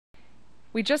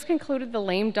We just concluded the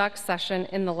lame duck session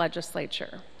in the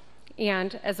legislature,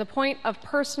 and as a point of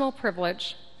personal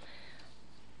privilege,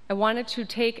 I wanted to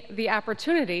take the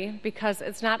opportunity, because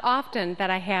it's not often that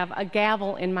I have a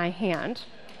gavel in my hand,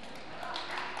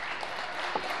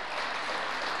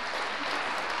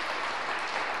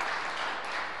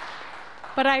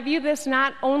 but I view this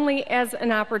not only as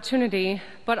an opportunity,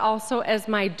 but also as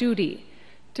my duty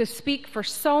to speak for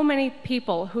so many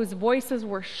people whose voices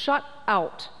were shut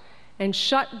out and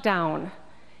shut down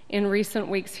in recent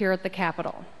weeks here at the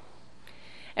Capitol.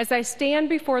 As I stand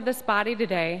before this body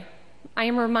today, I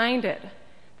am reminded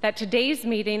that today's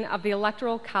meeting of the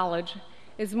Electoral College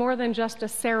is more than just a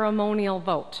ceremonial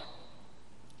vote.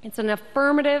 It's an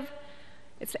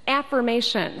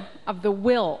affirmation of the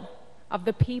will of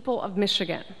the people of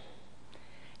Michigan,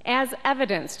 as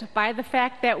evidenced by the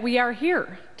fact that we are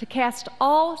here to cast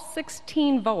all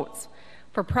 16 votes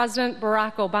for President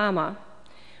Barack Obama.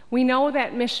 We know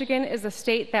that Michigan is a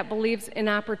state that believes in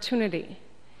opportunity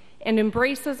and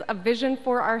embraces a vision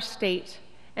for our state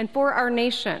and for our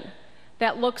nation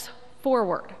that looks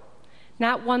forward,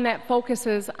 not one that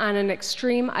focuses on an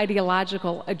extreme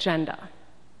ideological agenda.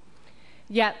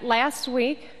 Yet last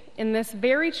week, in this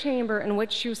very chamber in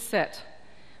which you sit,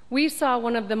 we saw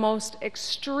one of the most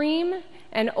extreme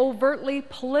and overtly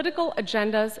political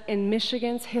agendas in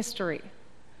Michigan's history,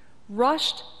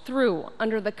 rushed through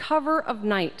under the cover of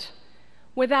night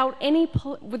without any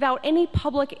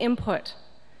public input,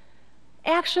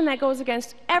 action that goes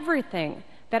against everything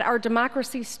that our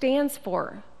democracy stands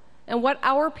for and what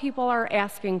our people are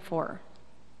asking for.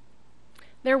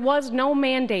 There was no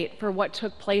mandate for what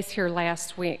took place here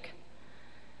last week,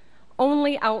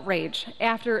 only outrage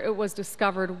after it was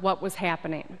discovered what was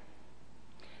happening.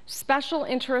 Special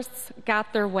interests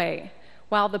got their way,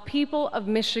 while the people of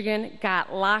Michigan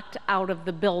got locked out of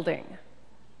the building,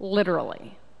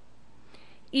 literally.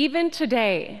 Even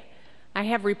today, I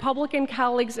have Republican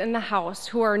colleagues in the House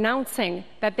who are announcing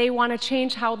that they want to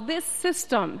change how this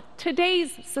system,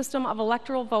 today's system of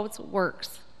electoral votes,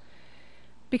 works.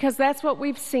 Because that's what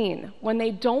we've seen. When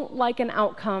they don't like an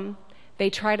outcome, they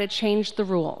try to change the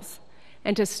rules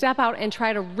and to step out and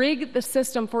try to rig the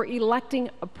system for electing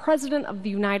a president of the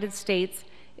United States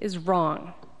is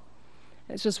wrong.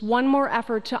 It's just one more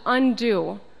effort to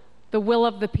undo the will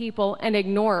of the people and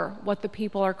ignore what the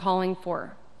people are calling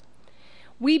for.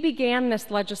 We began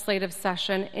this legislative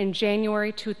session in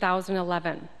January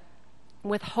 2011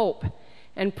 with hope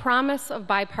and promise of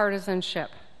bipartisanship.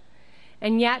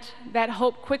 And yet, that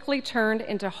hope quickly turned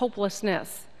into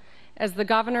hopelessness as the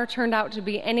governor turned out to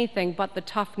be anything but the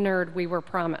tough nerd we were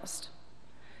promised.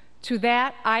 To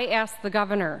that, I asked the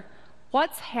governor,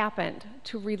 what's happened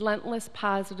to relentless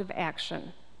positive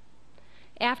action?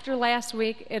 After last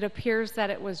week, it appears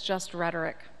that it was just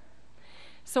rhetoric.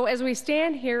 So as we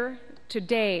stand here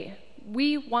today,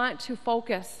 we want to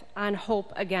focus on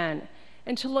hope again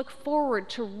and to look forward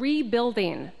to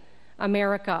rebuilding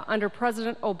America under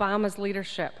President Obama's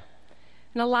leadership.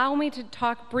 And allow me to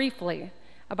talk briefly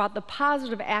about the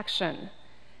positive action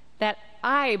that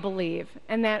I believe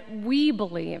and that we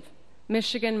believe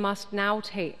Michigan must now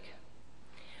take.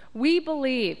 We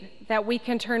believe that we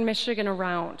can turn Michigan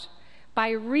around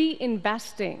by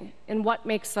reinvesting in what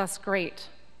makes us great.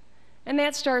 And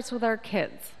that starts with our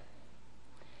kids.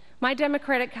 My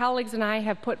Democratic colleagues and I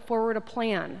have put forward a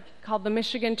plan called the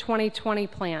Michigan 2020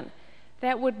 Plan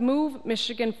that would move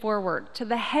Michigan forward to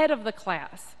the head of the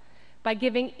class by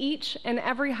giving each and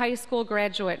every high school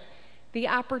graduate the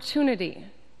opportunity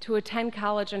to attend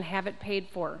college and have it paid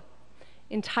for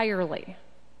entirely.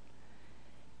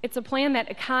 It's a plan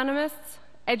that economists,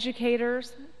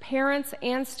 educators, parents,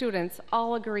 and students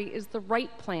all agree is the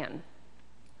right plan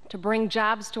to bring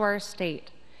jobs to our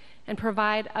state and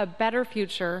provide a better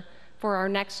future for our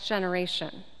next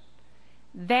generation.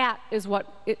 That is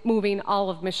what moving all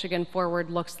of Michigan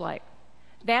forward looks like.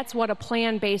 That's what a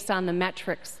plan based on the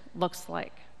metrics looks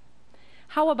like.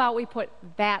 How about we put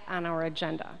that on our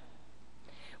agenda?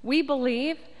 We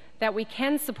believe that we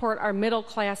can support our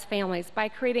middle-class families by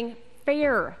creating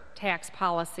fair tax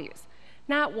policies,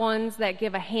 not ones that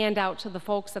give a handout to the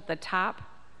folks at the top.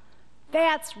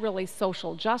 That's really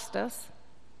social justice.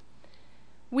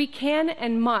 We can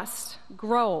and must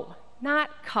grow,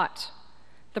 not cut,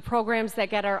 the programs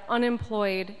that get our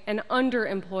unemployed and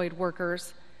underemployed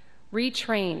workers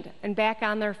retrained and back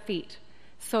on their feet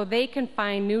so they can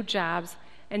find new jobs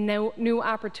and new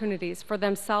opportunities for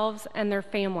themselves and their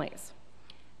families.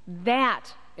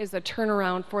 That is a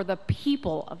turnaround for the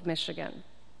people of Michigan.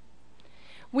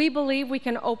 We believe we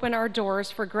can open our doors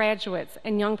for graduates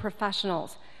and young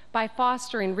professionals by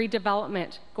fostering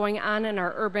redevelopment going on in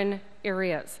our urban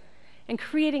areas and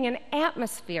creating an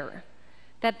atmosphere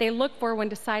that they look for when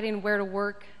deciding where to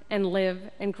work and live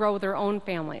and grow their own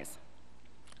families.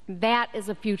 That is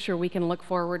a future we can look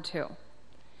forward to.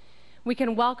 We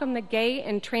can welcome the gay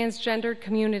and transgendered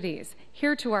communities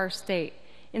here to our state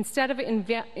instead of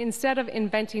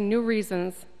inventing new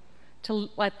reasons to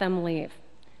let them leave.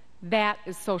 That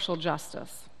is social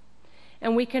justice.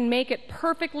 And we can make it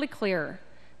perfectly clear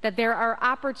that there are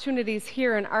opportunities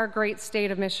here in our great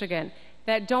state of Michigan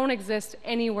that don't exist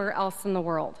anywhere else in the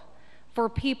world for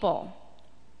people,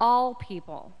 all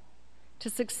people, to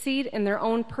succeed in their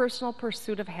own personal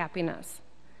pursuit of happiness.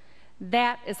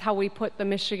 That is how we put the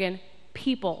Michigan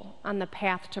people on the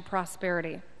path to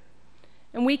prosperity.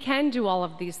 And we can do all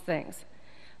of these things,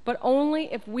 but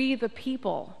only if we, the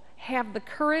people, have the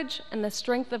courage and the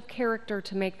strength of character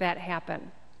to make that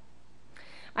happen.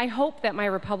 I hope that my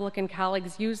Republican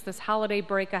colleagues use this holiday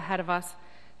break ahead of us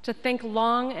to think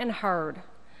long and hard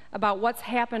about what's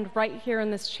happened right here in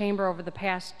this chamber over the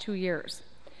past 2 years,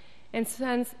 and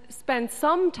spend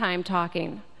some time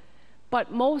talking,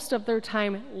 but most of their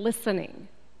time listening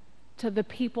to the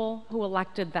people who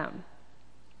elected them,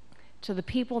 to the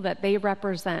people that they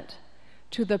represent,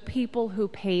 to the people who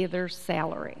pay their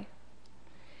salary.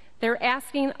 They're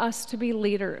asking us to be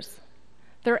leaders.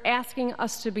 They're asking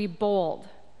us to be bold.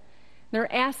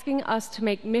 They're asking us to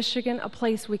make Michigan a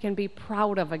place we can be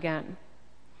proud of again.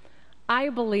 I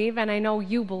believe, and I know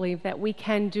you believe, that we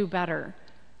can do better,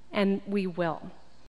 and we will.